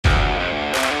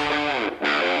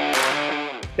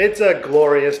It's a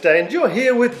glorious day and you're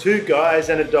here with two guys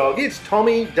and a dog. It's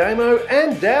Tommy, Damo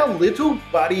and our little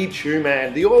buddy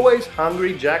Chewman, the always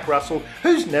hungry Jack Russell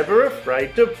who's never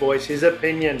afraid to voice his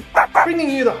opinion. Bringing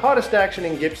you the hottest action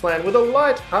in Gippsland with a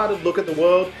light-hearted look at the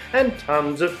world and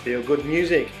tons of feel-good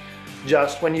music.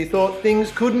 Just when you thought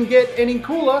things couldn't get any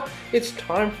cooler, it's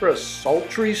time for a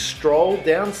sultry stroll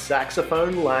down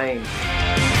Saxophone Lane.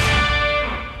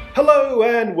 Hello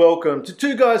and welcome to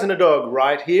Two Guys and a Dog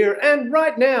right here and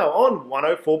right now on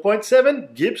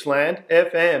 104.7 Gippsland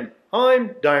FM.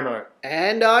 I'm Damo.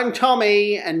 And I'm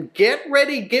Tommy, and get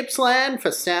ready Gippsland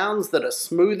for sounds that are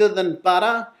smoother than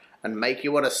butter and make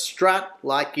you want to strut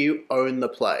like you own the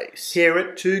place. Here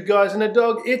at Two Guys and a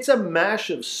Dog, it's a mash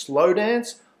of slow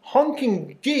dance,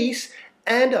 honking geese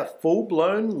and a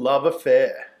full-blown love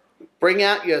affair. Bring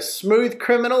out your smooth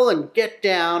criminal and get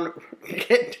down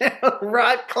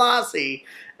right classy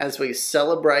as we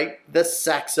celebrate the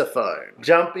saxophone.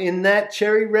 Jump in that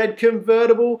cherry red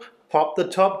convertible, pop the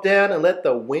top down and let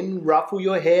the wind ruffle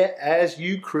your hair as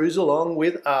you cruise along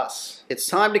with us. It's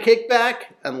time to kick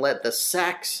back and let the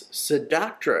sax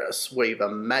seductress weave a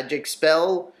magic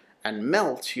spell and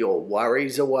melt your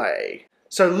worries away.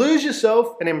 So lose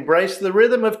yourself and embrace the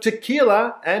rhythm of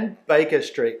Tequila and Baker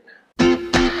Street.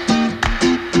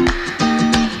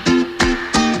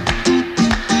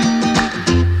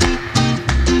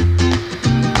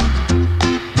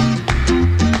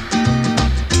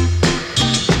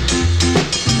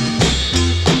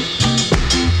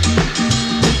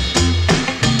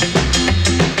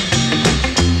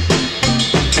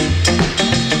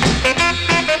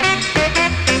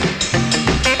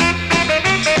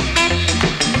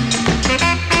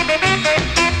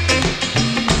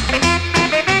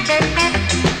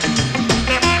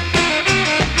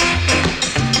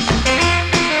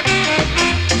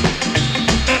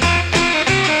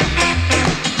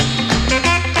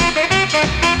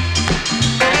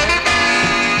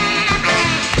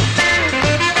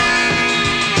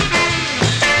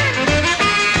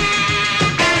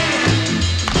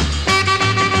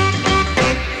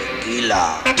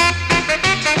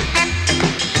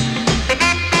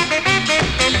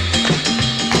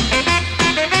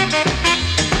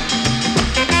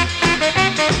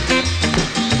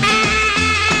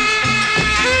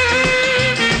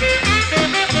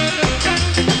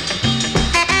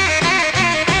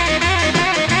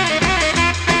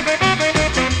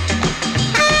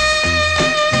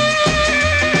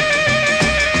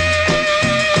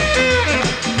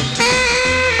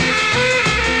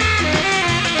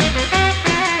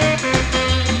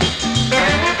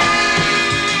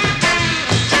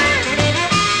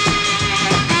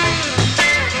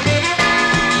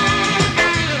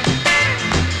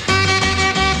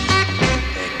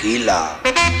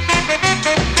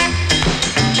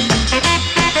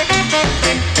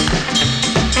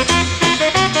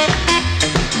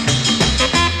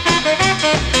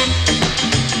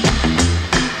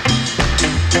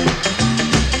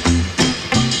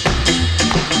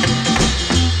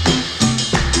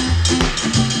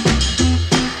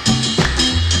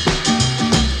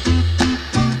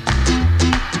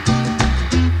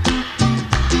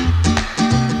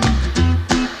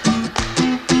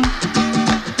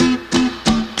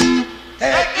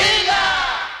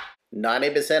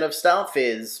 Percent of stuff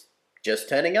is just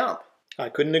turning up. I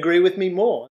couldn't agree with me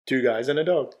more. Two Guys and a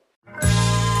Dog.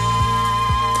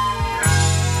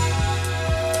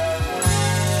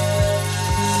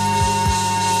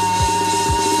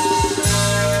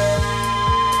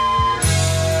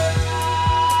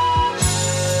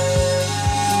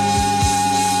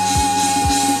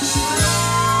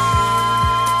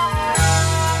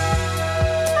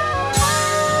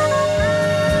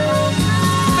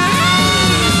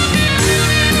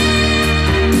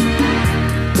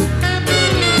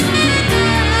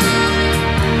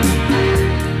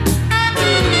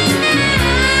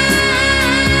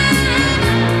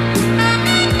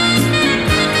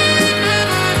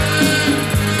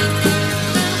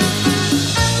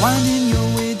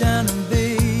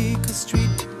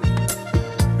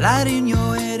 In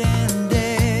your head and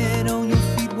dead on your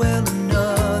feet. Well,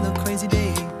 another crazy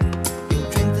day. You'll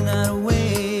drink the night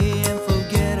away and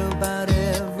forget about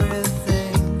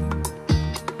everything.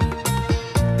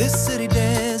 This city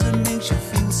desert makes you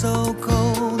feel so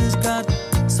cold. It's got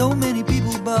so many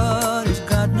people, but it's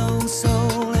got no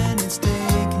soul. And it's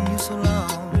taken you so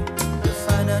long to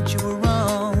find out you were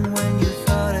wrong when you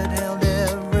thought it held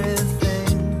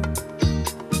everything.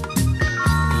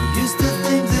 You used to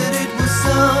think that it was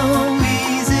so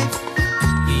easy,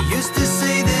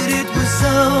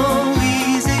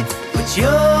 but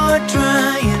you're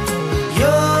trying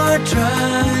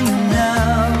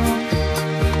now.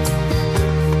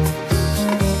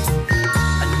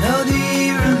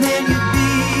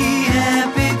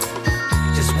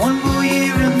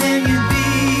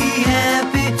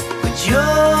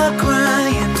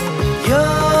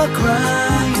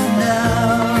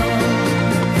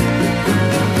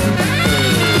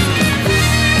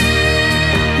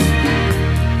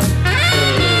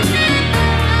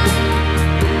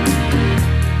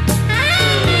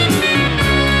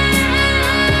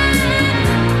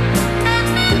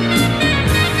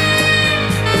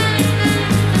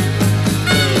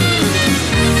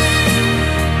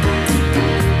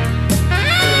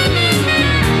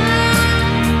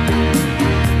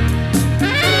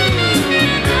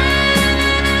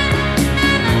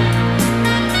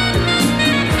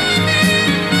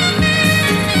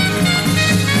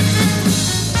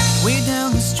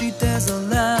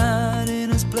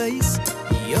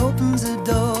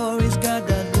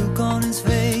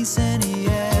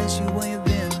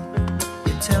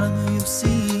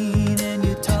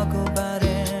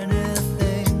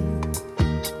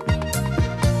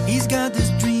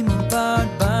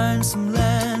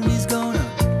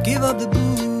 of the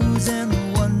booze and the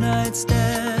one-night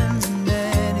stands, and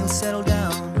then he'll settle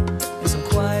down in some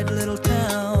quiet little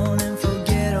town and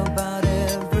forget about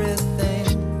everything.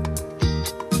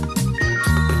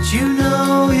 But you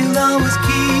know he'll always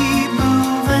keep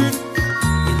moving.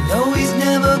 You know he's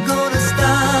never gonna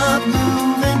stop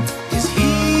moving, 'cause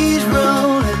he's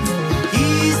rolling,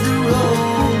 he's the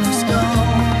Rolling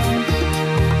Stone.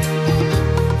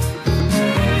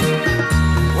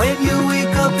 When you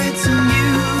wake up, it's a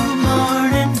new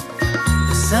morning.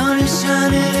 The sun is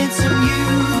shining, it's a new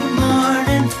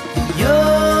morning.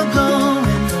 You're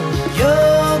going home.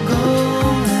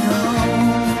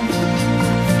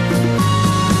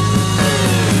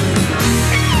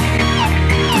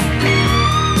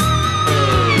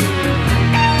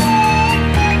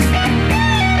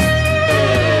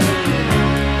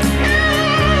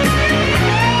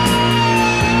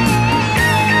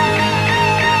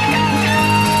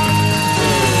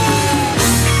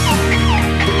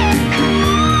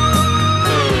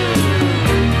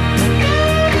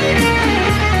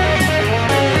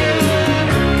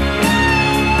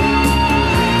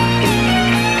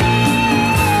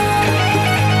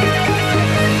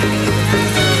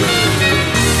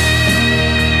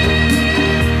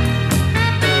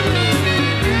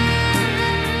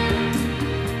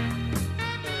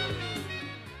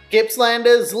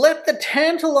 Gippslanders, let the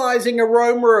tantalising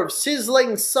aroma of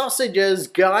sizzling sausages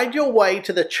guide your way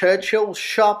to the Churchill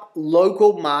Shop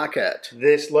local market.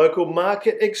 This local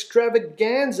market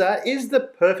extravaganza is the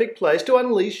perfect place to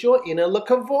unleash your inner Le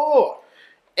Cavor.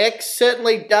 X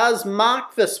certainly does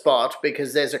mark the spot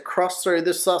because there's a cross through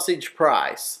the sausage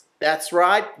price. That's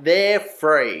right, they're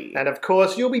free. And of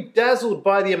course, you'll be dazzled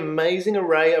by the amazing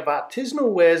array of artisanal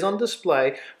wares on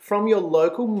display from your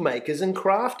local makers and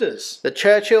crafters. The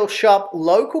Churchill Shop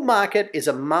local market is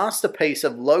a masterpiece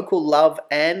of local love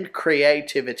and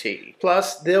creativity.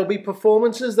 Plus, there'll be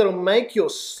performances that'll make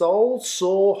your soul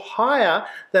soar higher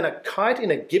than a kite in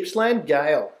a Gippsland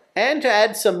gale. And to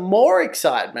add some more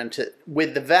excitement,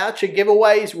 with the voucher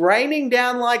giveaways raining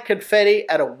down like confetti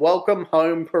at a welcome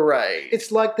home parade.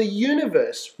 It's like the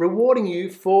universe rewarding you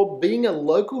for being a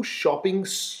local shopping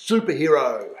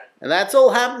superhero. And that's all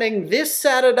happening this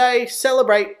Saturday.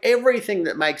 Celebrate everything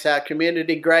that makes our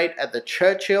community great at the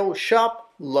Churchill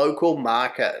Shop local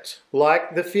market.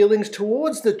 Like the feelings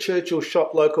towards the Churchill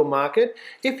Shop local market,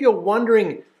 if you're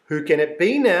wondering who can it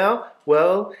be now,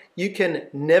 well, you can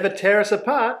Never Tear Us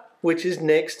Apart, which is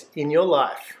next in your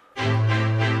life.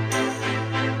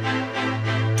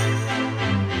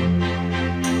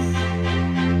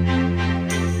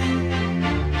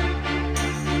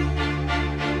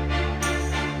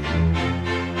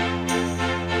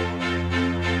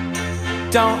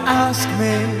 Don't ask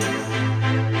me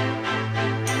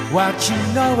what you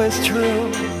know is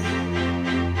true.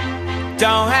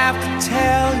 Don't have to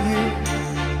tell you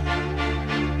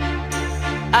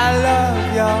I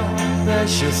love your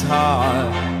precious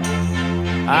heart.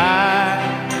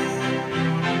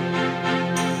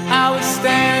 I was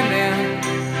standing,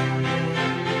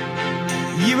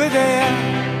 you were there.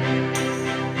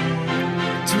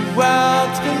 Two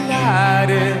worlds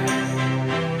collided,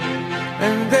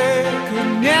 and they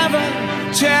could never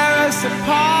tear us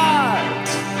apart.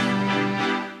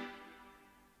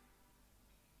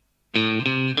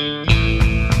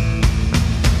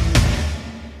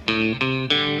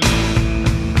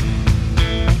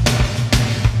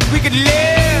 We could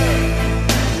live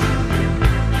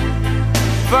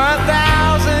for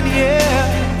 1,000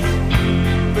 years,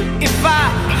 but if I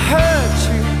hurt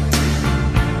you,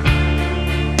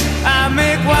 I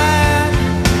make wine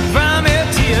from your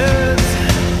tears.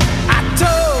 I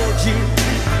told you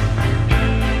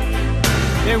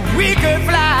that we could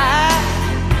fly,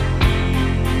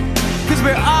 'cause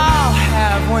we all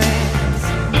have wings,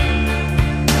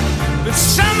 but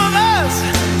some of us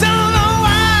don't know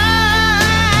why.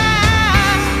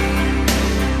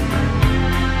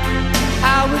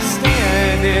 I was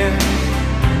standing,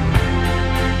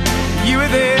 you were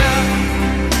there.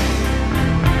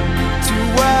 Two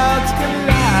worlds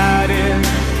collided,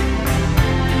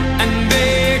 and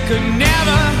they could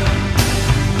never,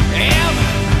 ever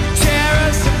tear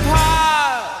us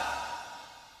apart.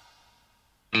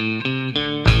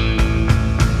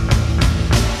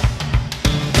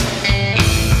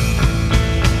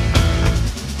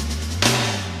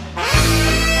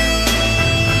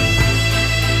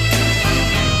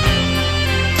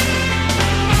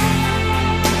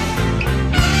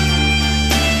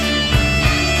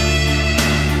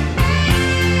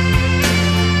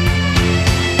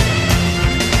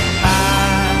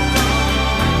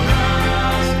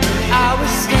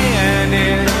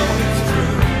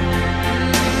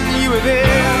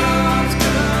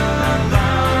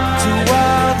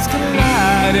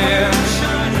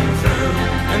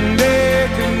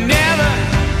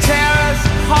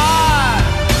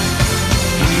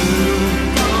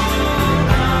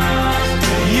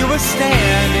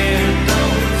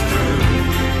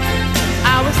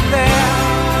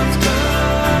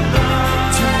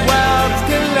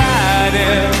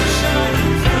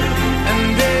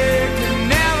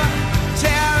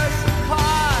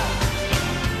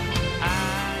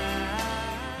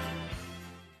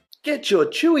 Get your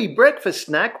chewy breakfast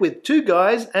snack with Two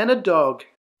Guys and a Dog.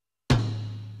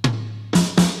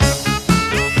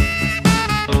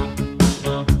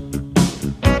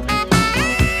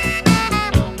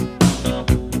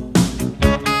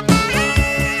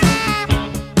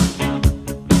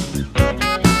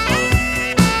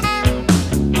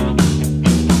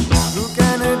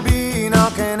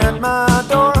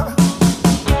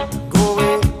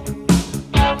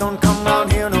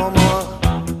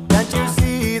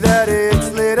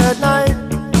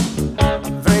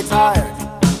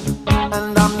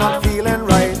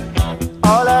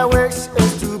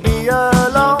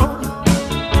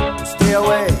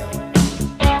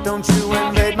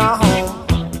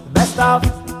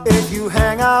 If you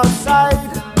hang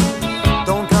outside,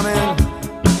 don't come in,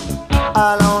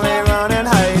 I'll only run and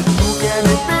hide. Who can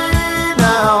it be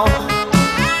now?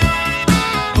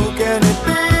 Who can it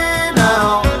be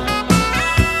now?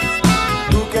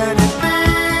 Who can it be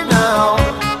now?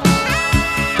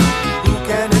 Who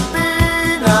can it be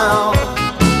now?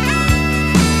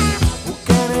 Who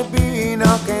can it be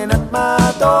knocking at my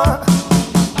door?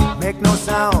 Make no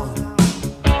sound,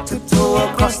 tiptoe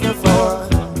across the floor.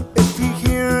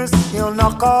 He'll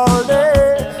knock all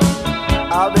day,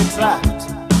 I'll be trapped,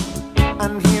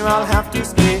 and here I'll have to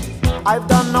stay. I've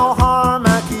done no harm,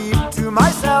 I keep to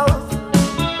myself.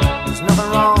 There's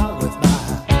nothing wrong with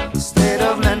my state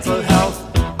of mental health.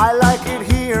 I like it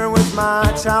here with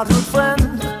my childhood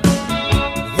friend.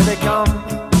 Here they come,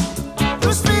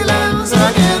 those feelings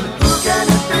again. Who can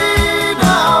it be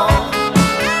now?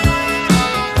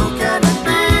 Who can it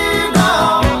be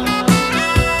now?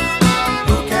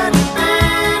 Who can it be?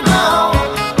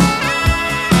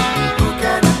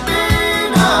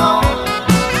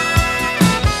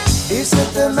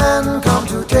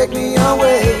 Take me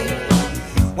away,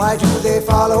 why do they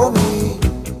follow me?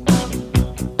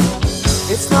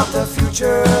 It's not the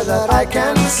future that I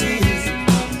can see,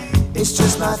 it's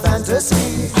just my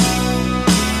fantasy.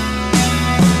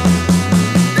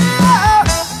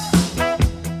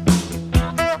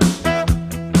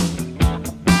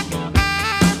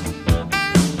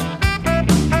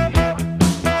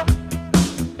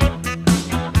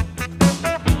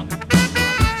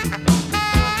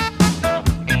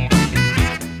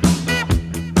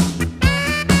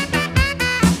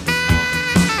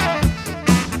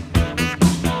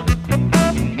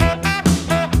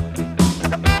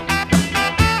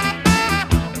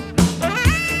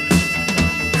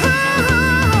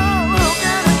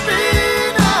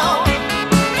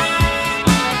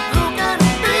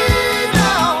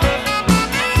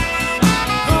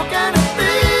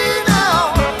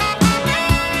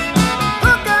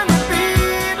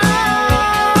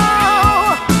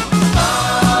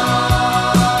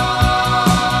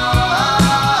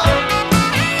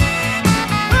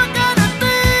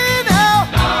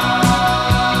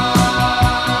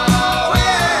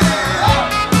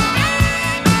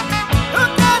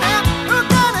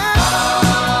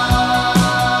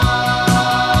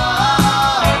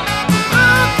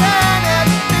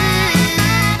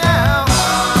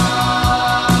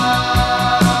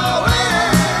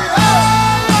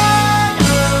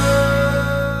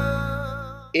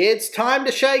 It's time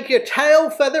to shake your tail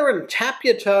feather and tap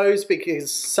your toes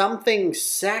because something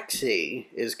sexy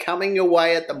is coming your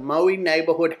way at the Moe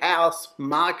Neighbourhood House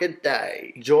Market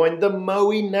Day. Join the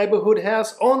Moe Neighbourhood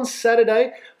House on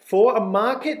Saturday for a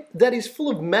market that is full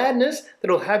of madness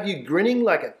that'll have you grinning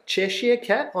like a Cheshire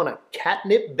cat on a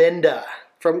catnip bender.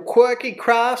 From quirky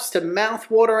crafts to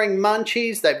mouth-watering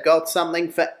munchies, they've got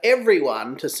something for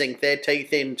everyone to sink their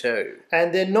teeth into.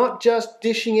 And they're not just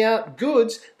dishing out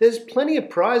goods, there's plenty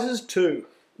of prizes too.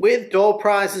 With door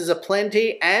prizes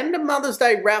aplenty and a Mother's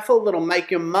Day raffle that'll make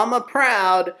your mama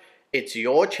proud, it's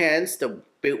your chance to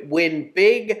win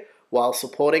big while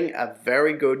supporting a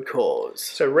very good cause.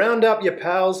 So round up your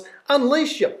pals,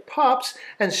 unleash your pups,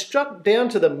 and strut down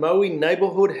to the Moe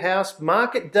Neighbourhood House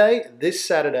Market Day this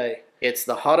Saturday. It's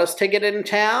the hottest ticket in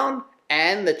town,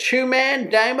 and the Chew Man,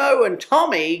 Damo, and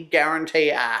Tommy guarantee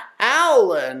a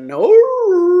howlin'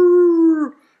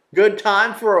 good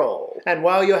time for all. And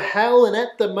while you're howling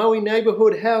at the Moe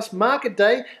Neighbourhood House Market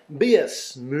Day, be a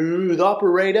smooth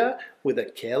operator with a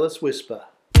careless whisper.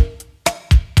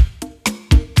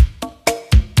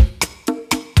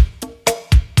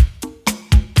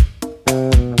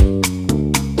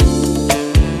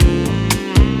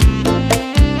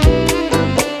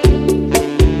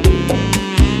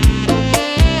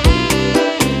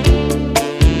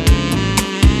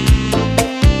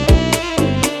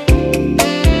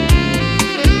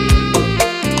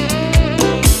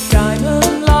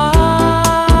 Diamond light,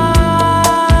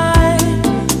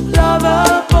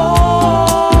 lover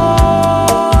boy.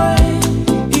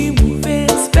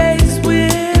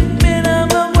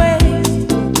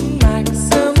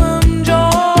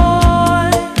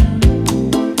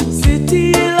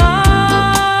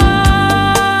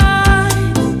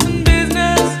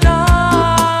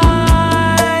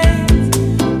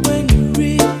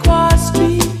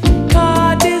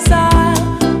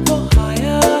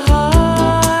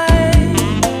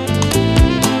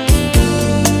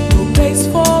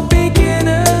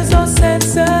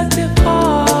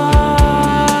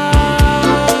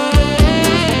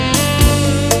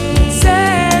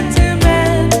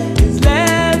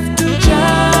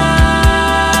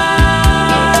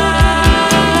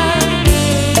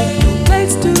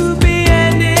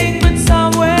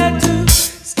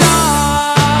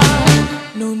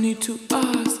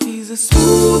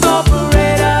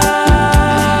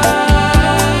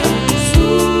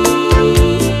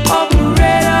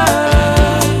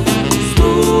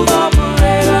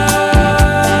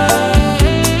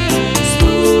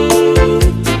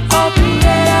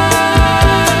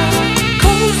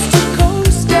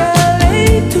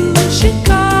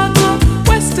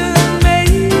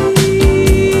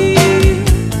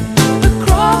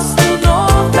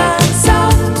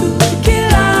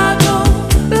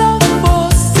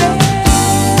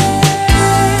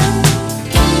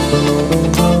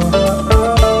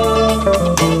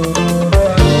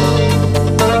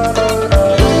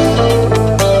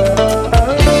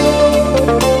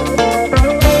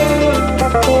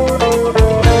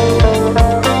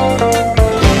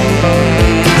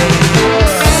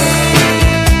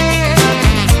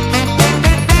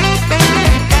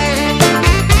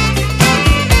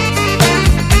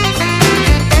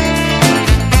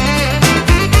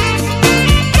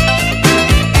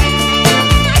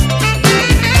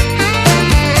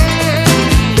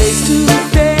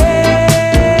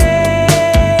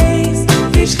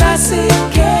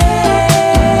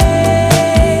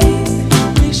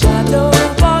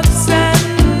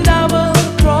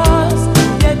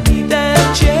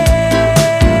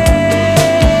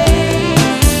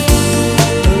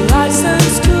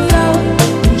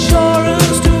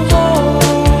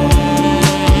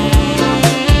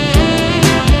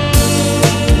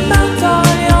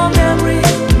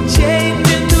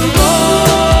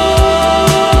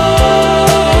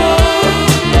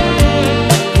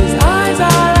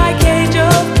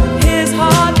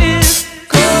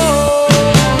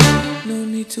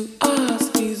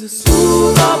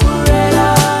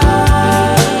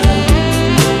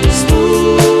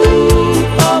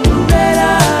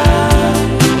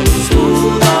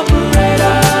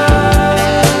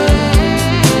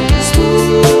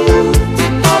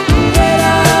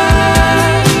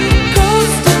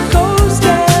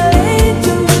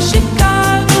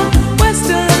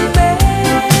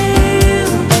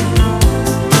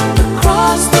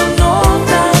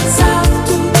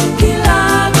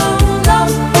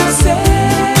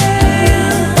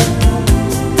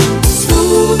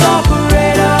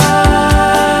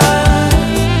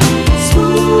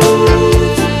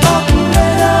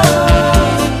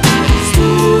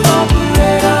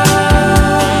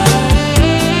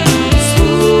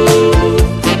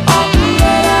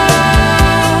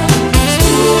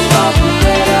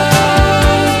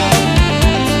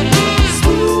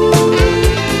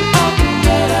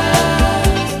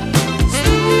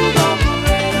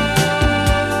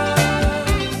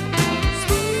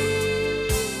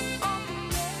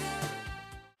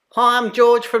 I'm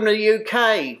George from the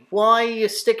UK. Why are you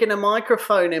sticking a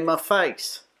microphone in my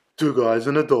face? Two guys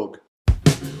and a dog.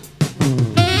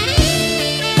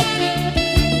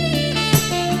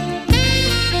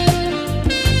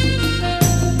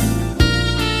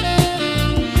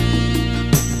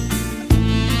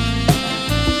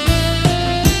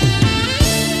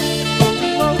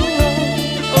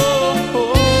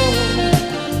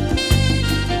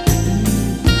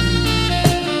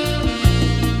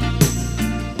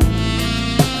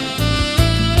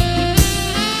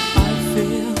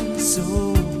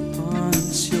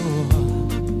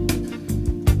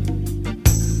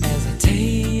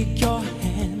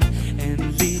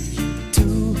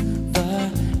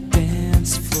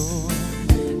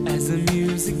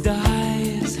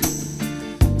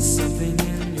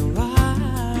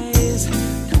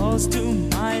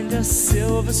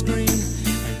 Silver screen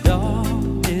and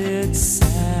all its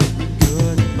sad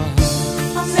goodbye.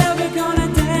 I'm never gonna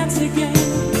dance again.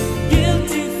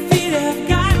 Guilty feet have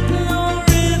got no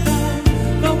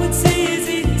rhythm. Though it's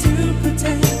easy to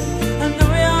pretend, I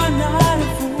know you're not a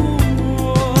fool.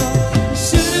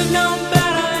 Should have known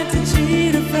better than to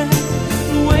cheat a friend,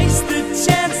 waste the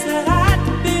chance that I'd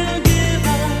been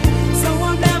given. So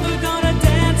I'm never gonna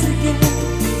dance again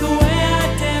the way I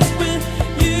danced with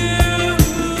you.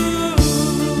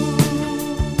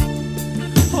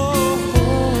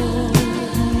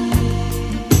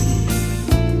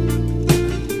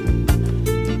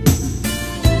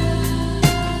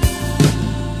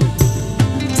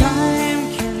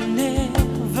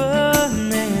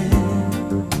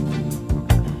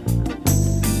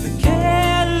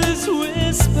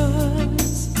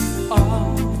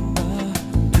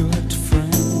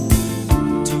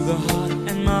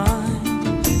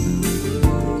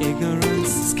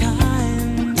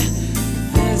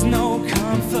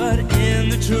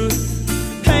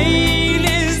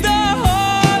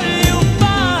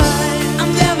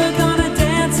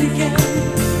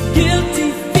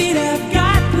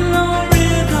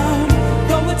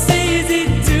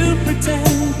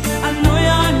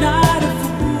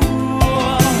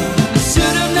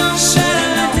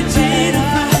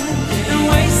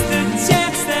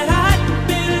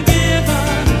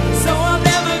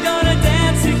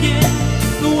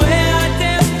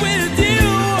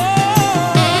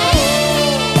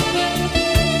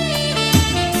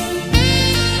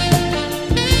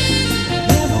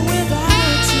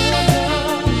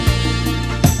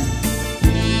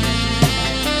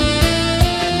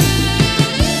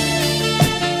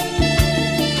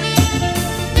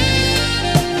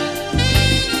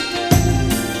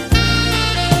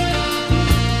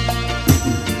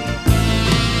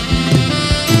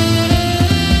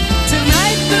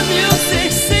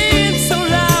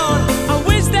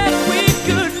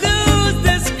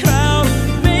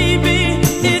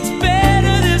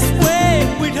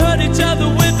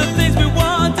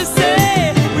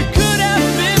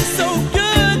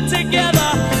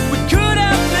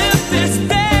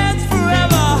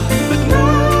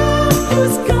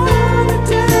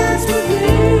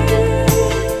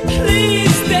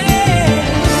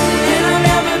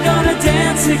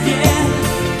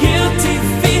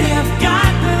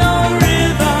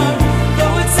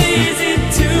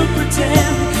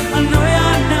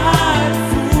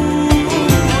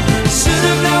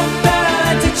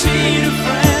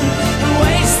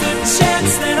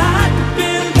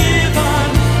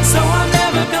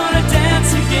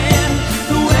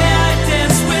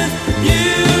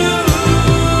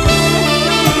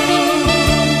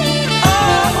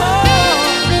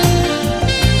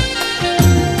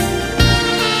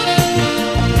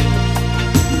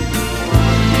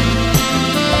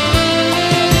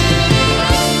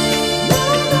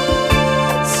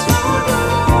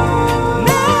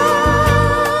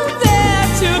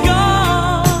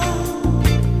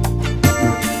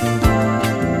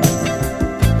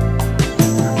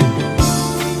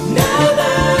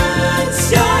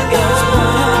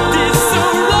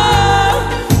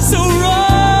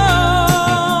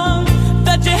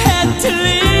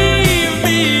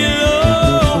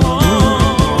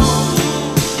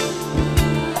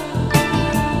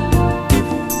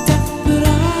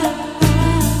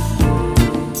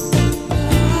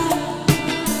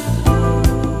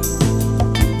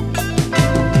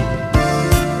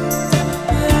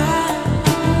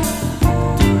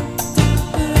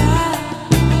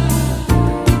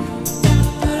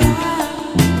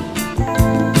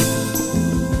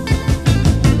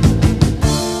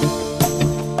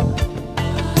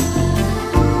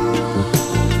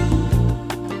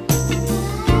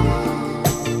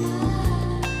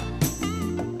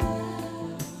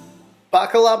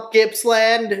 Buckle up,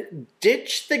 Gippsland.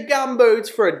 ditch the gumboots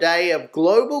for a day of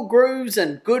global grooves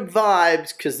and good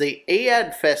vibes, because the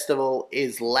EAD Festival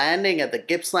is landing at the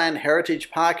Gippsland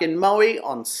Heritage Park in Moe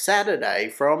on Saturday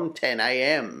from 10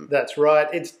 a.m. That's right,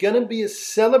 it's going to be a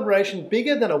celebration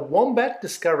bigger than a wombat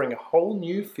discovering a whole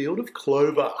new field of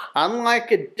clover.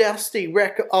 Unlike a dusty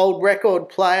old record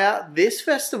player, this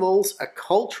festival's a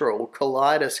cultural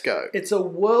kaleidoscope. It's a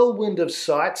whirlwind of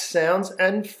sights, sounds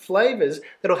and flavours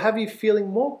that'll have you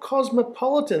feeling more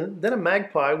cosmopolitan than a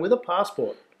magpie with a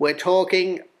passport. We're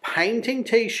talking painting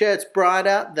t-shirts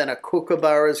brighter than a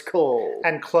kookaburra's call.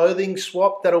 And clothing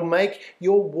swap that'll make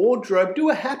your wardrobe do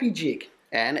a happy jig.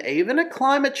 And even a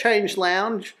climate change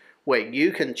lounge where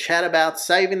you can chat about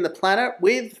saving the planet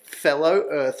with fellow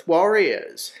Earth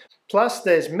warriors. Plus,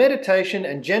 there's meditation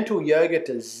and gentle yoga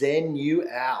to zen you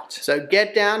out. So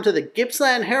get down to the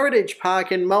Gippsland Heritage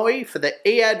Park in Moe for the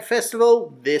EAD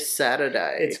Festival this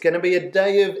Saturday. It's going to be a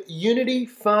day of unity,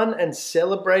 fun, and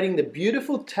celebrating the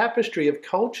beautiful tapestry of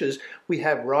cultures we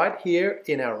have right here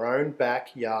in our own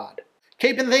backyard.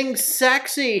 Keeping things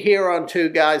sexy here on Two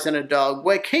Guys and a Dog.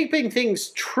 We're keeping things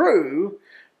true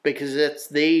because it's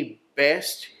the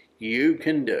best you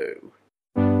can do.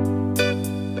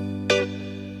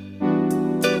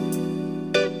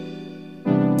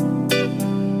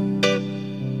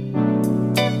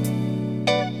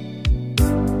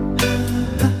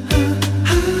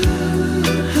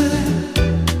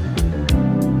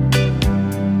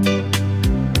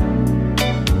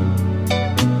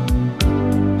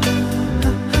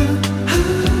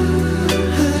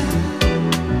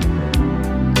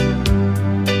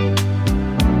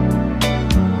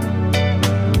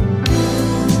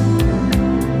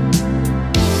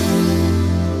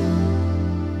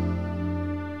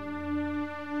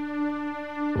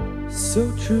 So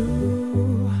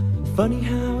true, funny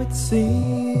how it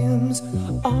seems,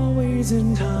 always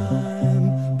in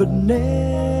time, but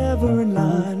never in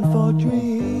line for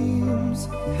dreams.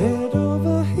 Head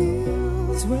over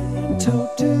heels, went toe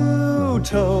to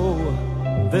toe.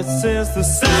 This is the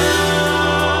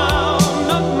sound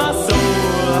of my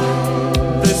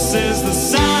soul. This is the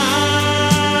sound.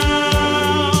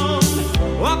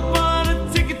 I bought a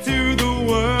ticket to the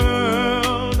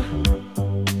world,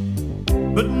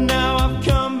 but now I've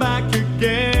come back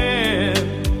again.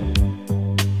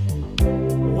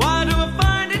 Why do I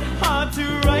find it hard to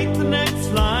write the next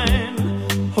line?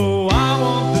 Oh, I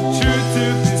want the truth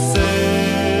to be said.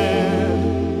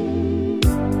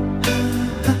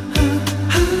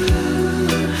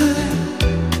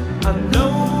 I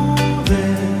know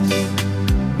this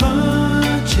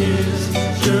much is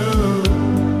true.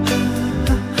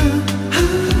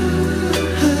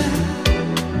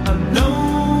 I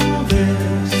know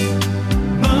this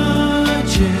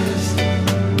much is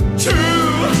true.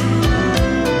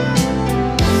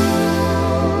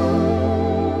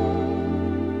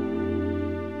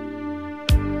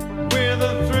 With a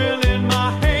thrill in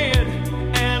my head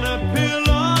and a pill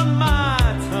on my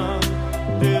tongue,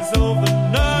 dissolve the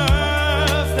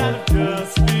nerves that have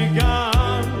just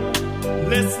begun.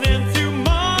 Listening to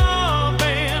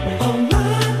Marvin all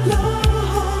night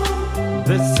long.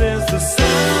 This is the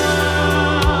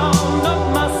sound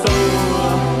of my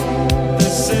soul.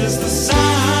 This is the sound,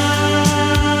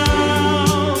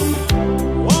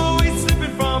 always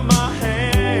slipping from my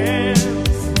hands.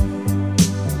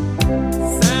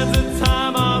 Stands a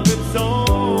time of its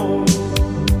own.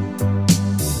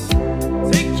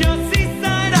 Take your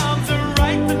seaside arms and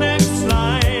write the next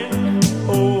line.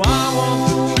 Oh, I want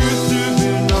the truth to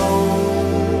be known.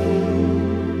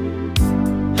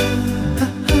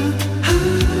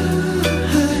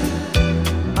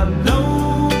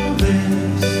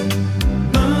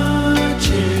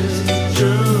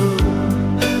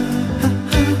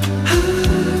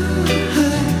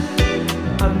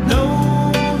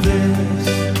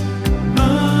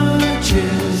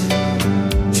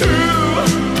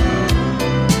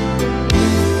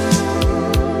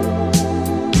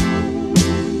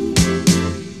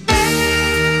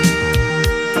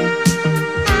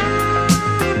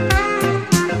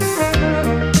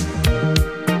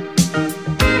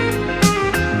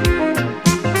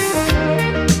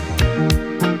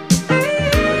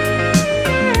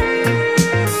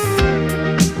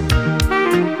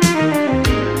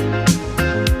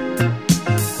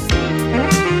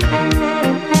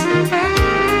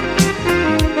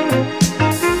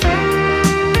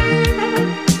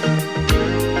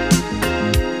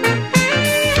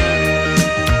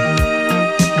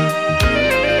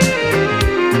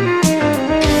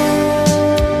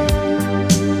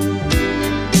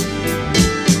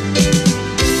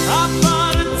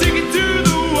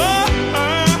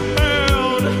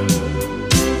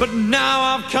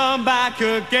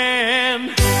 again.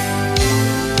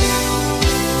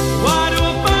 Why do I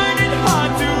find it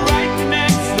hard to write the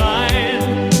next line?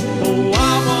 Oh, I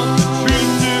want the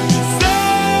truth to be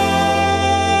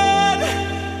said.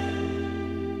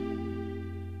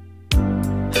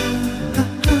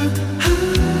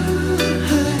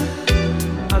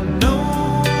 I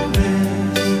know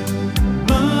this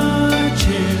much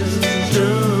is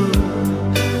true.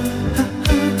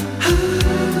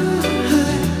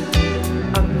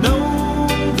 I know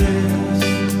this much is true.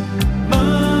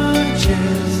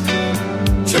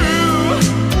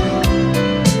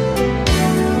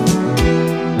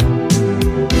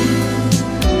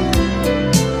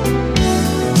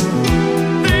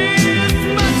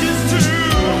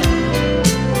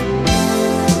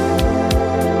 This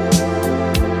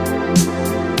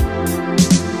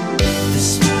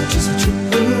much is true.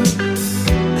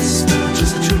 This much is true. This much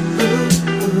is true.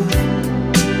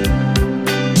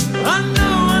 I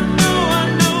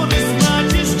know this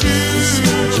much is true. This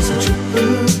much is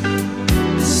true.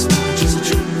 This much is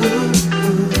true.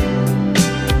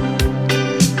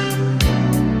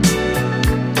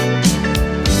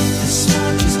 This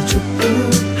much is true.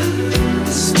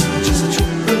 This much is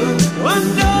true. I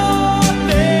know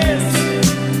this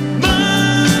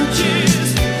much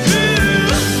is true.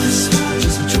 This much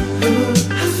is true.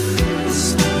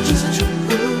 This much is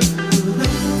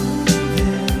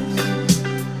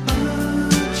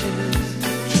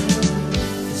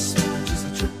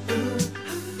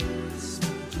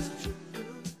true.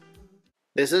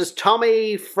 This is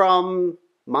Tommy from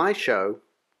my show,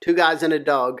 Two Guys and a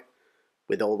Dog,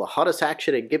 with all the hottest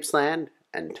action in Gippsland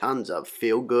and tons of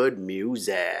feel-good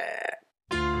music.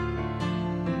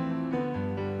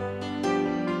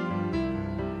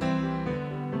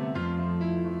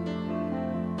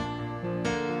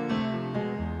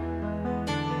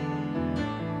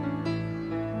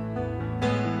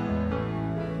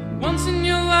 Once in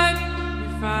your life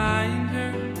you find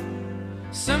her,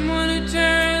 someone who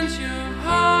turns your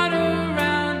heart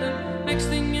around, and next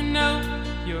thing you know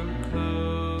you're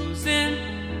closing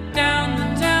down the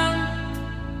town.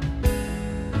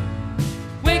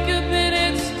 Wake up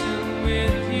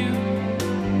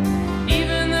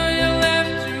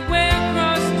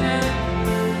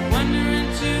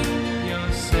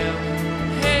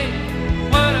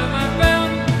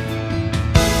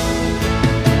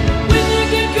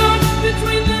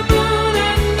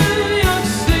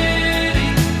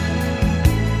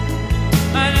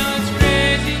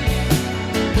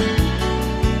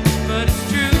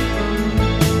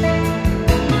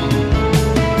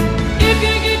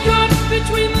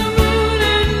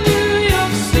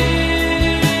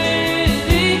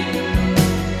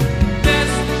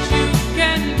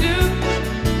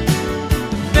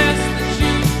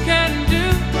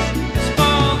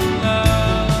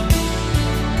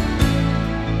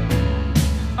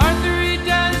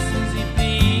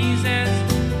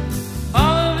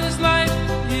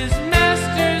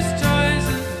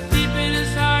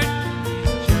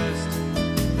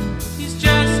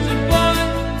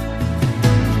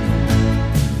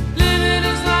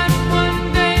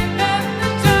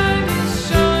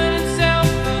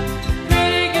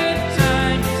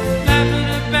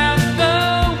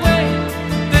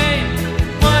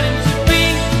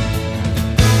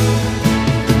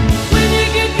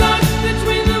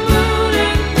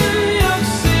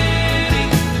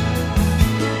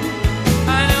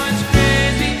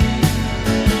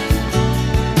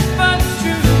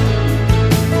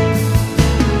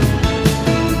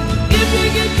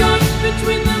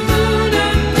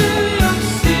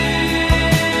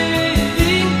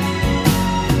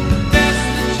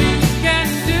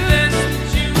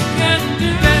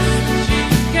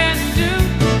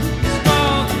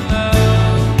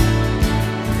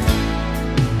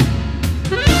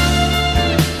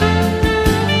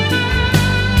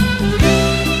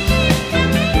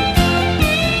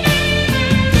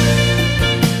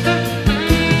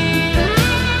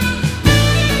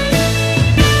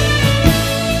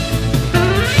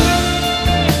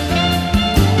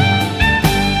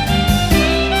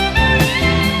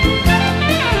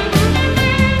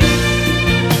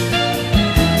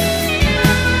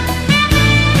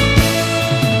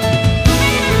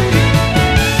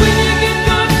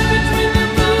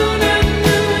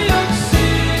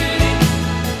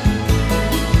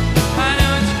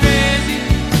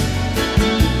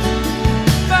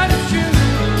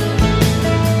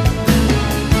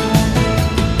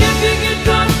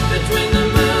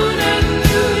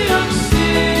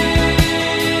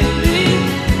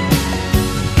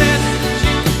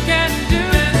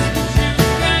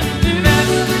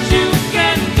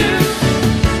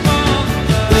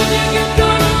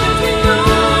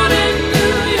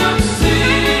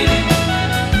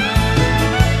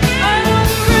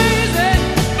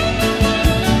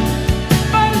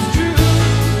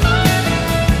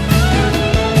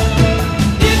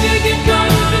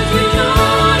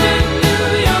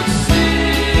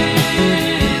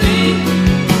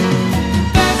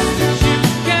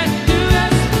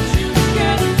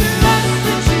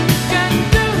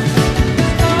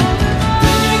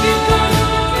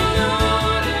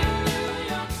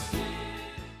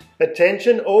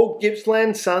Attention all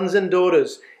Gippsland sons and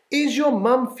daughters. Is your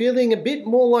mum feeling a bit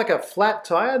more like a flat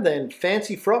tire than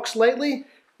fancy frocks lately?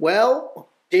 Well,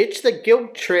 ditch the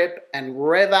guilt trip and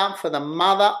rev up for the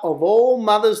mother of all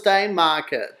Mother's Day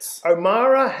markets.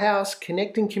 Omara House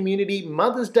Connecting Community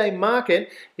Mother's Day Market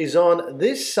is on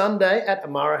this Sunday at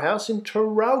Omara House in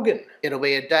Traralgon. It'll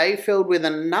be a day filled with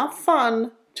enough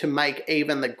fun to make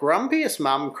even the grumpiest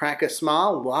mum crack a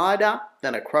smile wider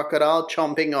than a crocodile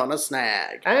chomping on a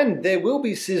snag. And there will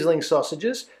be sizzling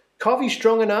sausages, coffee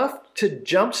strong enough to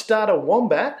jumpstart a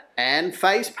wombat, And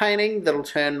face painting that'll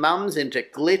turn mums into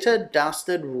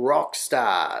glitter-dusted rock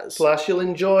stars. plus you'll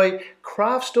enjoy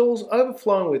craft stalls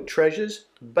overflowing with treasures,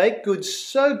 baked goods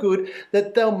so good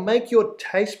that they'll make your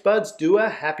taste buds do a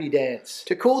happy dance.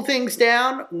 To cool things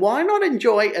down, why not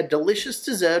enjoy a delicious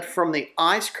dessert from the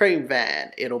ice cream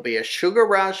van? It'll be a sugar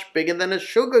rush bigger than a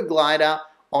sugar glider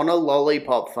on a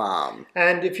lollipop farm.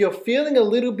 And if you're feeling a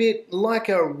little bit like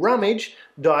a rummage,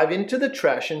 dive into the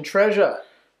trash and treasure.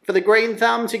 For the green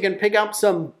thumbs, you can pick up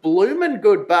some bloomin'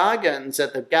 good bargains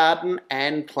at the garden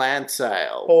and plant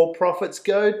sale. All profits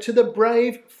go to the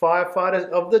brave firefighters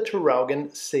of the Traralgon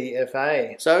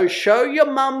CFA. So show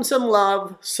your mum some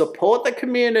love, support the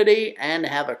community, and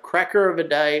have a cracker of a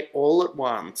day all at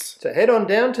once. So head on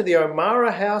down to the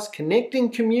Omara House Connecting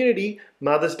Community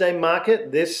Mother's Day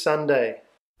Market this Sunday.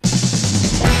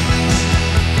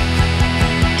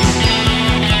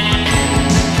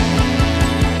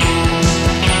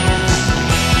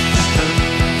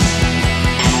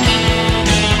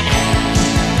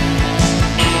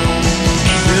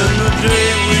 In the day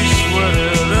we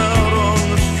sweated out on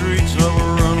the streets of a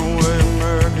runaway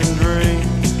American dream.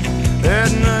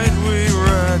 At night we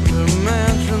racked the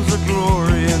mansions of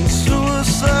glory and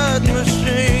suicide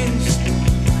machines.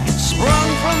 Sprung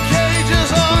from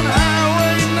cages on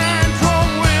Highway 9,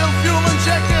 chrome wheel, fuel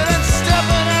injected and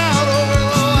stepping out over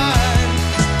the line.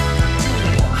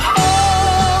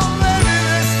 Oh, maybe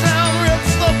this town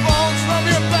rips the bones from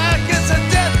your back. It's a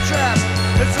death trap.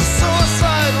 It's a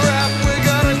suicide rap. We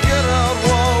gotta get out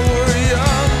while we're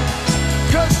young.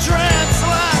 'Cause tramps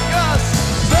like us,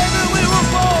 baby, we were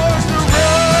born to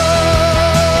run.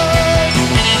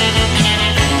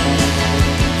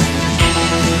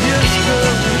 Yes,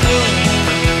 girl, we were.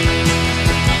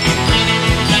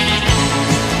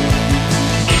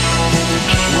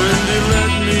 Wendy,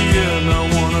 let me in. I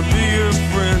wanna be your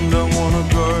friend. I wanna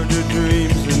guard your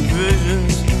dreams and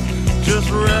visions. Just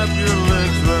wrap your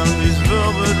legs round these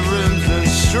velvet rims and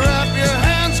strap your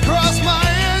hands across my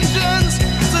engines.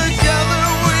 Together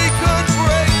we could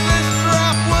break this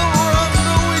trap. We'll run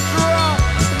till we drop.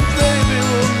 Baby,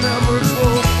 we'll never go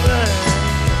back.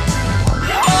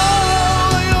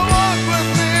 Oh, you walk with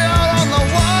me out on the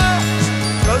wire.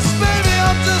 'Cause baby,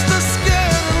 I'm just a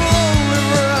scared and lonely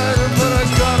rider. But I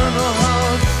gotta know how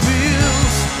it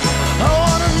feels. I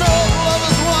wanna know if love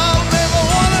is wild, babe. I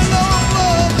wanna know if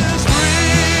love is real.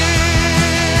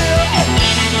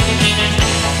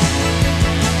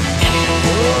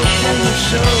 Oh, can you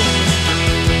show me?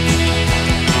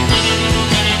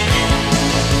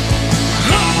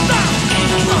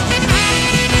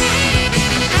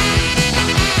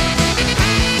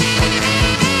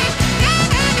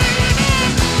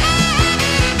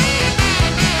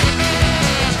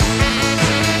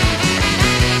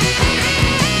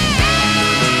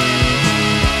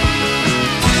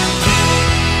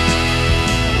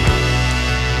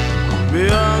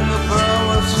 Beyond the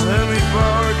palace,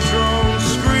 semi-powered drones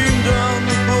scream down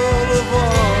the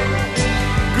boulevard.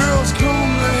 Girls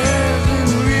comb their hair in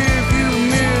rearview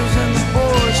mirrors, and the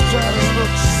boys try to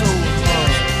look so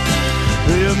hard.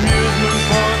 The amusement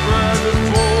park rides are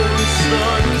full and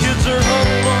start. Kids are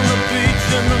huddled on the beach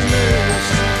in the mirrors.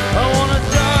 I wanna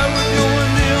die with you,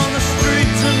 Wendy, on the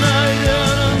street tonight,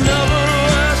 and an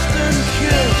everlasting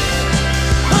kiss.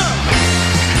 Huh.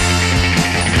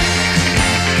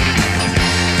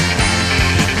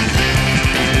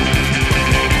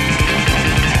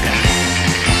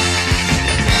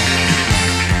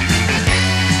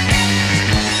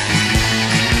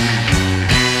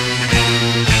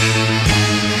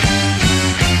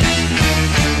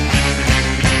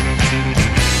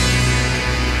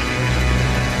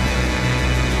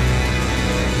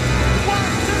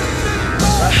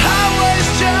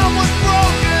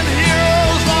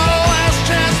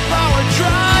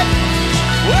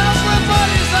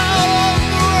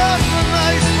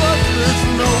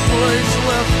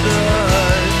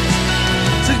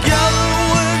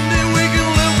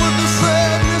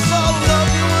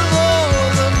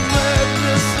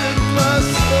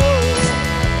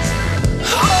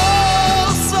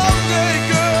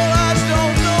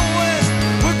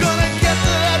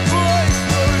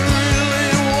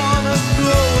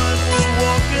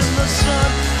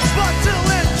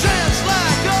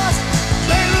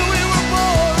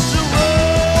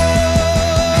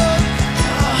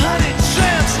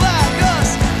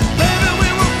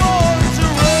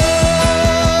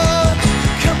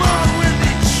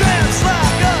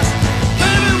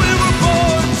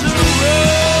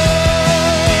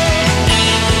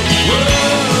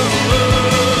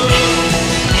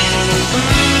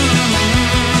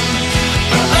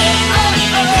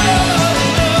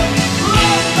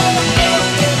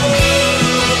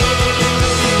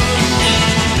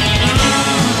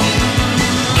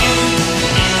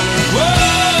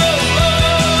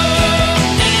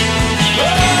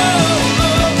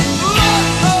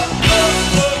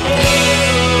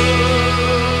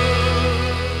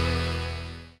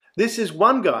 This is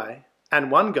One Guy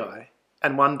and One Guy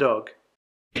and One Dog.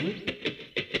 I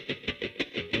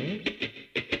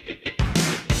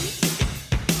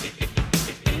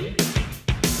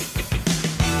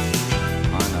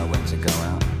know when to go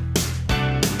out,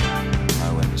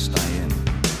 know when to stay in,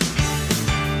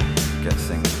 get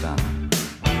things done.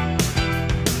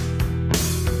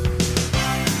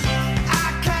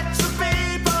 I catch a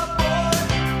paper boy,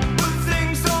 but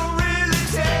things don't really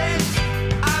change.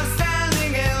 I'm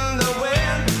standing in the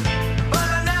wind, but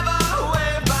I never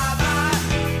wave bye-bye.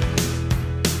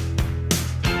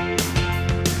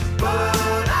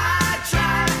 But I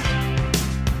try.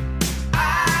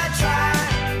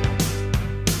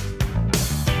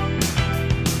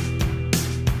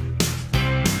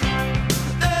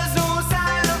 There's no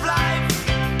sign of life,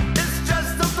 it's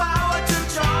just the power to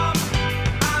charm.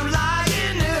 I'm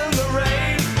lying in the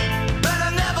rain, but I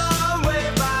never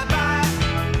wave bye-bye.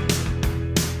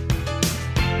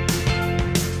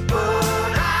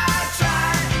 But I try.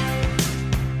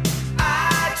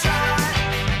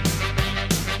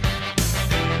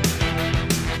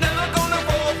 Never gonna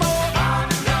fall for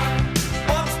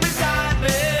walks beside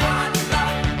me,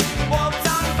 walks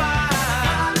on by,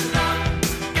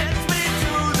 gets me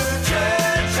to the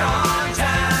church on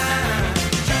time.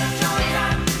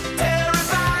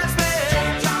 Terrifies me,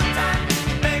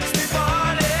 makes me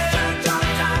party,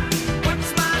 puts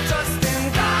my trust in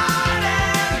God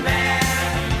and man.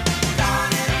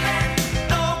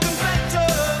 No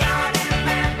confession,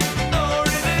 no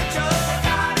religion,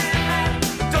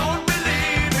 don't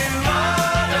believe in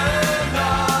modern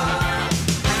love.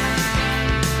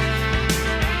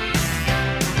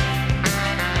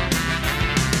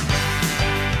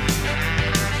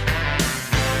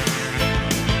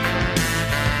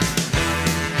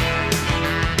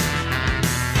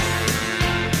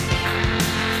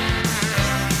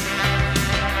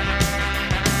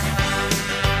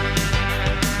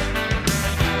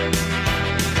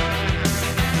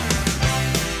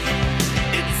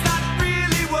 It's not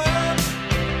really work,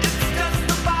 it's just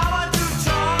the power to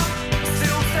charm.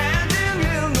 Still standing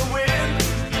in the wind,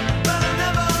 but I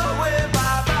never wave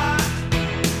bye-bye.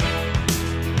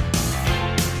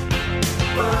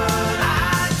 But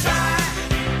I try.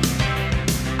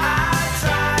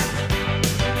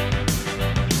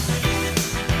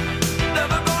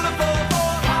 Never gonna fall for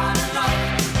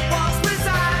walks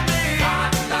beside me,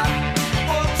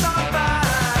 walks on by,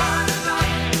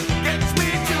 gets me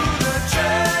to the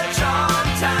church on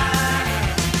time.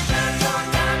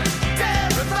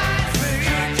 Terrifies me,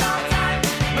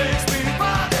 makes me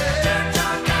party,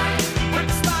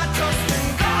 puts my trust in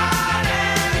God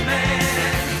and man.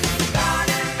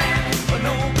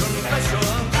 No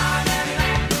confession,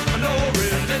 no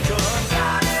religion,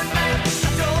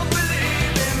 don't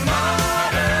believe in modern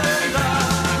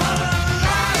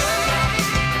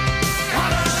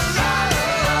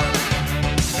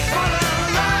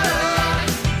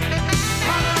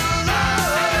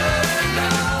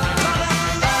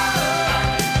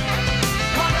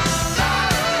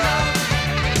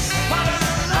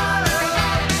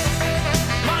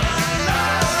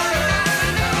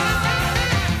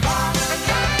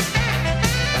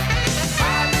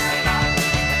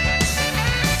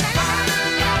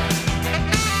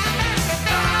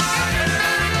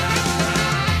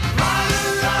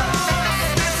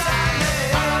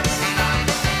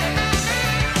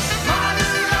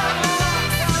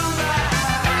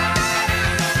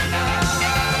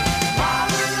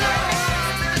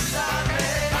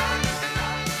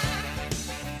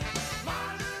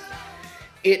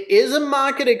It is a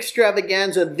market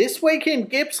extravaganza this week in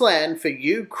Gippsland for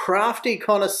you crafty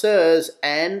connoisseurs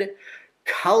and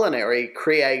culinary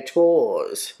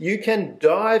creators. You can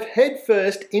dive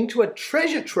headfirst into a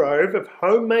treasure trove of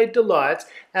homemade delights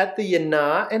at the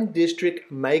Yanar and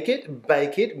District Make It,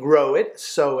 Bake It, Grow It,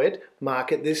 Sow It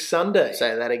market this Sunday.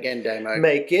 Say that again, Damo.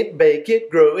 Make it, bake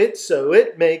it, grow it, sow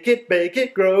it, make it, bake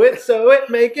it, grow it, sow it,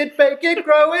 make it, bake it,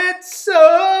 grow it,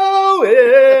 sow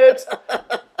it.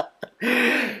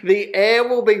 The air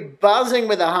will be buzzing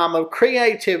with the hum of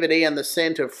creativity and the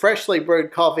scent of freshly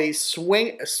brewed coffee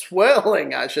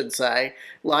swirling,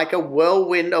 like a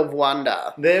whirlwind of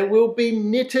wonder. There will be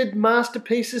knitted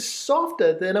masterpieces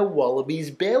softer than a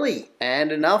wallaby's belly.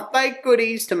 And enough baked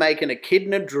goodies to make an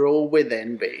echidna drool with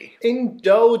envy.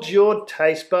 Indulge your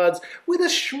taste buds with a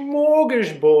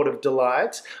smorgasbord of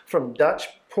delights, from Dutch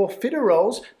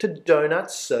profiteroles to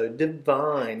donuts so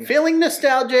divine. Feeling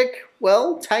nostalgic?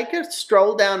 Well, take a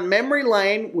stroll down memory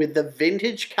lane with the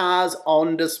vintage cars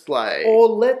on display. Or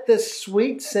let the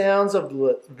sweet sounds of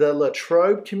the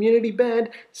Latrobe Community Band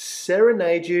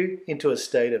serenade you into a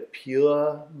state of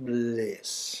pure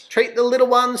bliss. Treat the little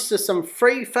ones to some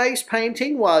free face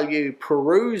painting while you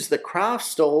peruse the craft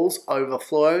stalls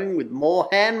overflowing with more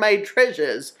handmade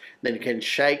treasures than you can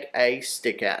shake a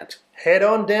stick at. Head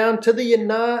on down to the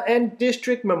Yanar and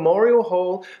District Memorial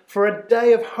Hall for a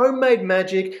day of homemade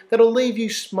magic that'll leave you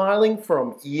smiling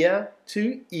from ear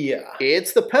to ear.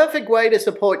 It's the perfect way to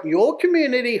support your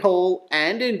community hall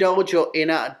and indulge your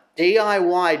inner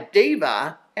DIY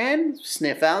diva and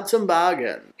sniff out some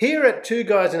bargain. Here at Two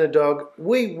Guys and a Dog,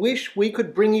 we wish we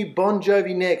could bring you Bon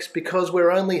Jovi next because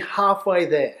we're only halfway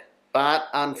there. But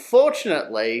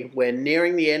unfortunately, we're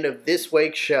nearing the end of this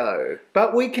week's show.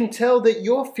 But we can tell that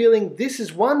you're feeling this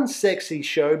is one sexy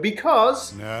show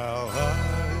because... Now I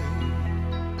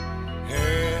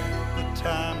had the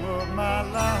time of my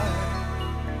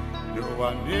life. No,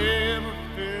 I never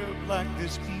felt like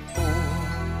this before.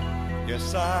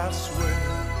 Yes, I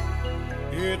swear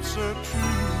it's a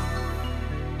truth,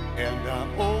 and I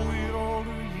owe it all to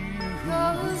you.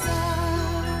 'Cause I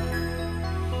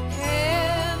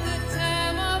had the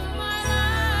time of my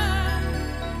life,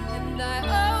 and I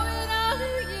owe it all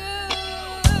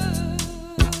to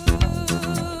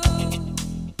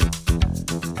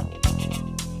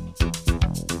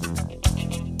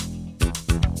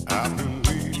I've been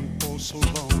waiting for so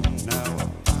long. Now I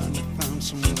finally found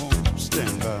someone to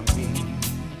stand by me.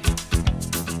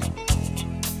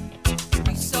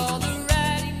 We saw the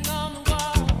writing on the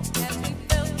wall as we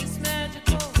felt this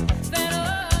magical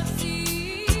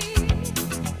fantasy.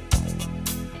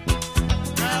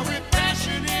 Now with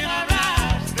passion in our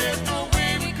eyes, there's no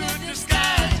way we could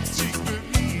disguise it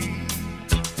secretly.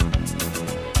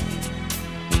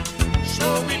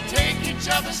 So we take each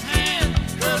other's hand,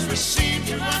 'cause we seem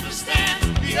to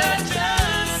understand the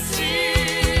urgency.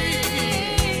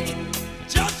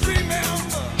 Just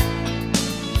remember,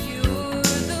 You're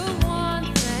the one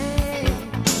thing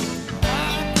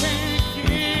I can't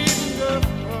get enough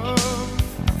of.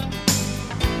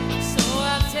 So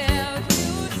I'll tell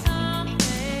you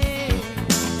something.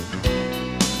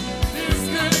 This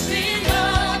could be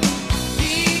love,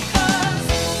 Because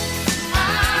I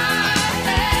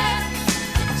had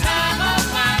the time of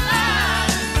my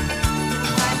life.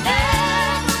 I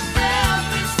never felt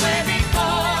this way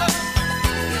before.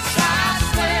 Yes, I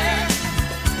swear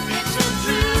it's a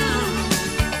truth.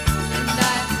 and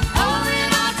I owe it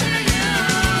all to you.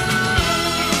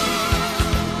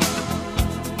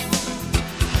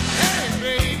 Hey,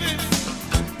 baby.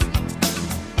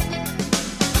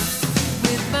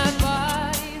 With my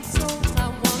body and soul, I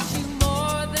want you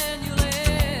more than you'll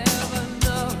ever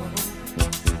know.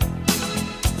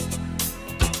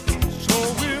 So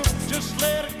we'll just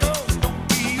let it go. Don't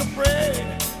be afraid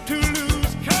to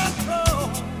lose control.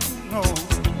 No.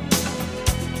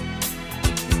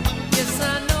 Yes,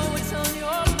 I know it's on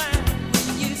your mind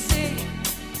when you say,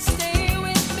 stay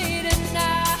with me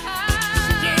tonight.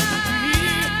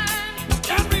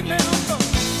 And remember,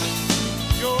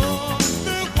 you're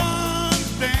the one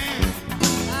thing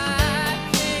I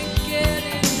can't get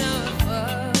enough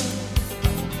of.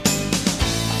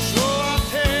 so I'll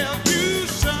tell you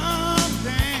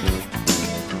something.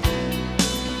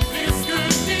 This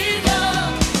could be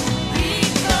love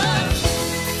Because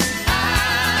I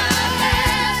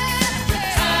had the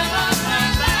time of my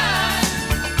life.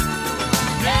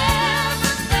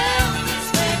 Never felt this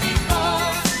way before.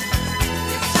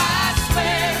 Yes, I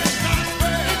swear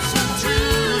it's a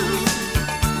truth,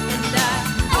 and I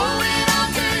owe it all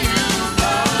to you.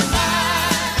 'Cause I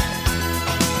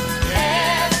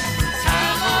had the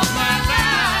time of my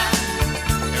life,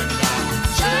 and I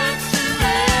searched through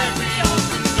every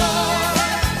open door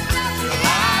till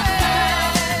I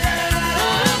found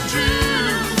the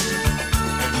truth,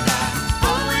 and I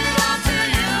owe it all to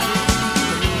you.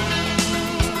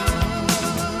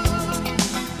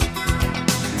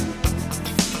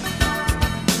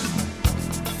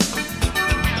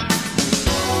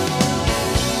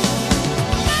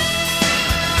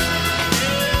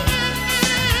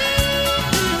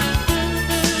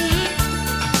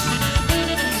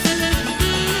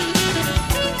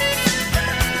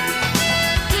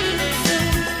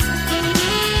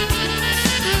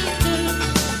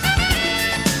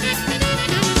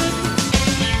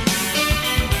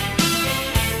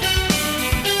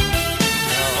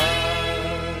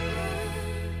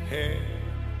 had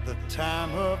the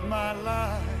time of my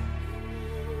life.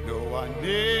 No, I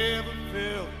never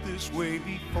felt this way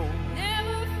before.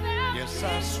 Never felt Yes,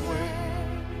 I this swear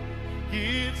way.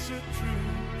 it's a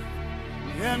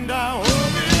truth, and I hope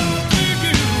it'll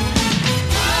take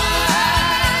you.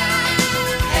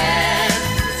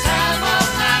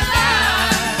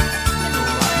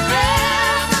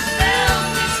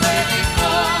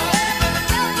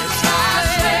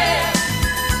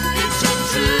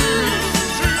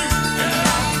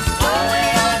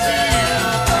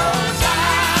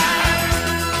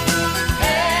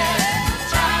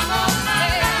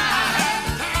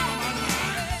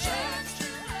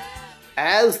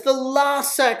 As the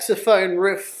last saxophone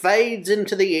riff fades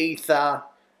into the ether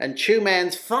and Chew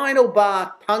Man's final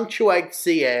bark punctuates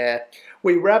the air,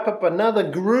 We wrap up another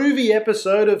groovy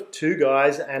episode of Two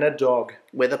Guys and a Dog.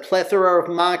 with a plethora of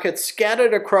markets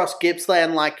scattered across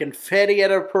Gippsland like confetti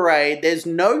at a parade, there's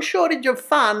no shortage of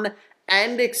fun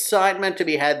and excitement to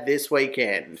be had this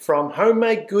weekend. From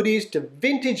homemade goodies to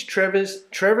vintage treasures.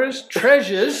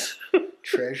 Treasures?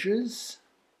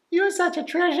 You're such a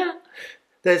treasure.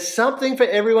 There's something for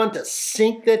everyone to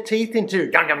sink their teeth into.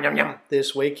 Yum, yum, yum, yum.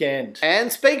 This weekend.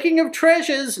 And speaking of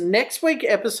treasures, next week's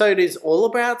episode is all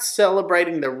about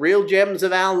celebrating the real gems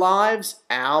of our lives,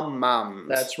 our mums.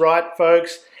 That's right,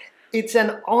 folks. It's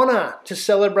an honour to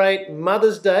celebrate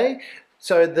Mother's Day.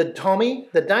 So the Tommy,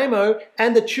 the Damo,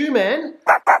 and the Chew Man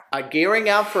are gearing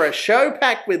up for a show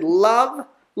packed with love,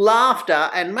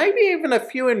 laughter, and maybe even a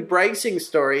few embracing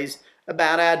stories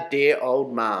about our dear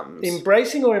old mums.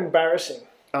 embracing or embarrassing.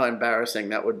 Oh, embarrassing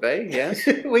that would be, yes.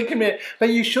 We commit. But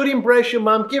you should embrace your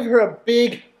mum. Give her a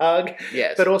big hug.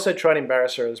 Yes. But also try and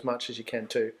embarrass her as much as you can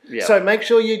too. Yeah. So make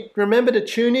sure you remember to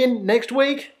tune in next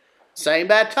week. Same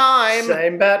bad time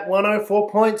Same bat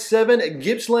 104.7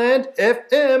 Gippsland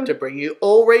FM. to bring you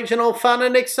all regional fun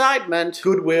and excitement.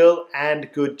 Goodwill and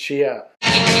good cheer.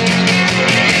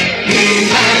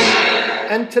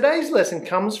 And today's lesson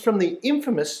comes from the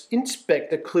infamous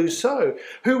Inspector Clouseau,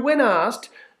 who, when asked,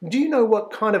 "Do you know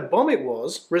what kind of bomb it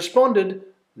was?" responded,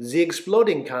 "The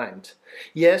exploding kind."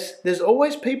 Yes, there's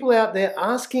always people out there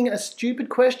asking a stupid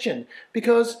question,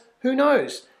 because who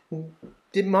knows?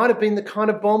 It might have been the kind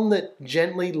of bomb that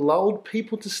gently lulled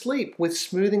people to sleep with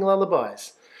smoothing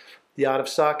lullabies. The art of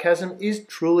sarcasm is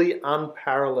truly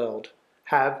unparalleled.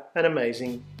 Have an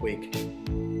amazing week.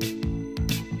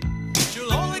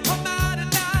 She'll only come out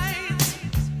at night,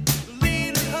 lean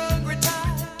and hungry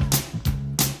tired.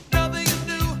 Nothing is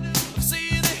new, I've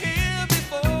seen her here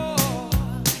before.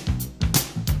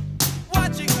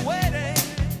 Watching her waiting,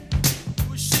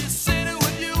 she's sitting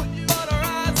with you, but her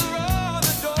eyes are on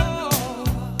the door.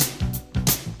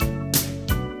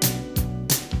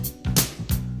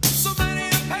 So many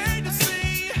are paid to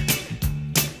see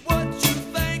what you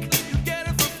think you get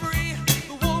it for free.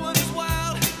 The woman is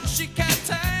wild, she can't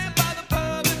tame by the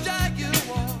perfect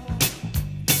jaguar.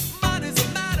 Money's a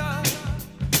matter.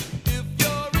 If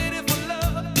you're in it for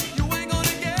love, you ain't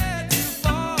gonna get too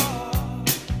far.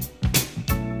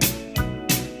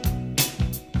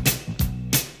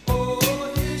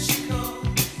 Oh, here she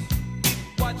comes.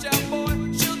 Watch out, boy,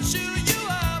 she'll chew you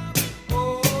up.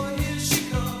 Oh, here she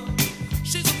comes.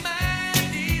 She's a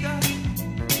man eater.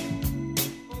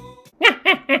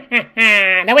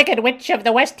 The Wicked Witch of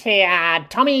the West here.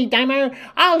 Tommy Damo,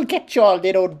 I'll get your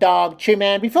little dog, Chew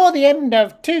Man, before the end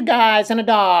of Two Guys and a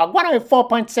Dog,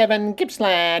 104.7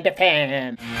 Gippsland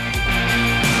FM.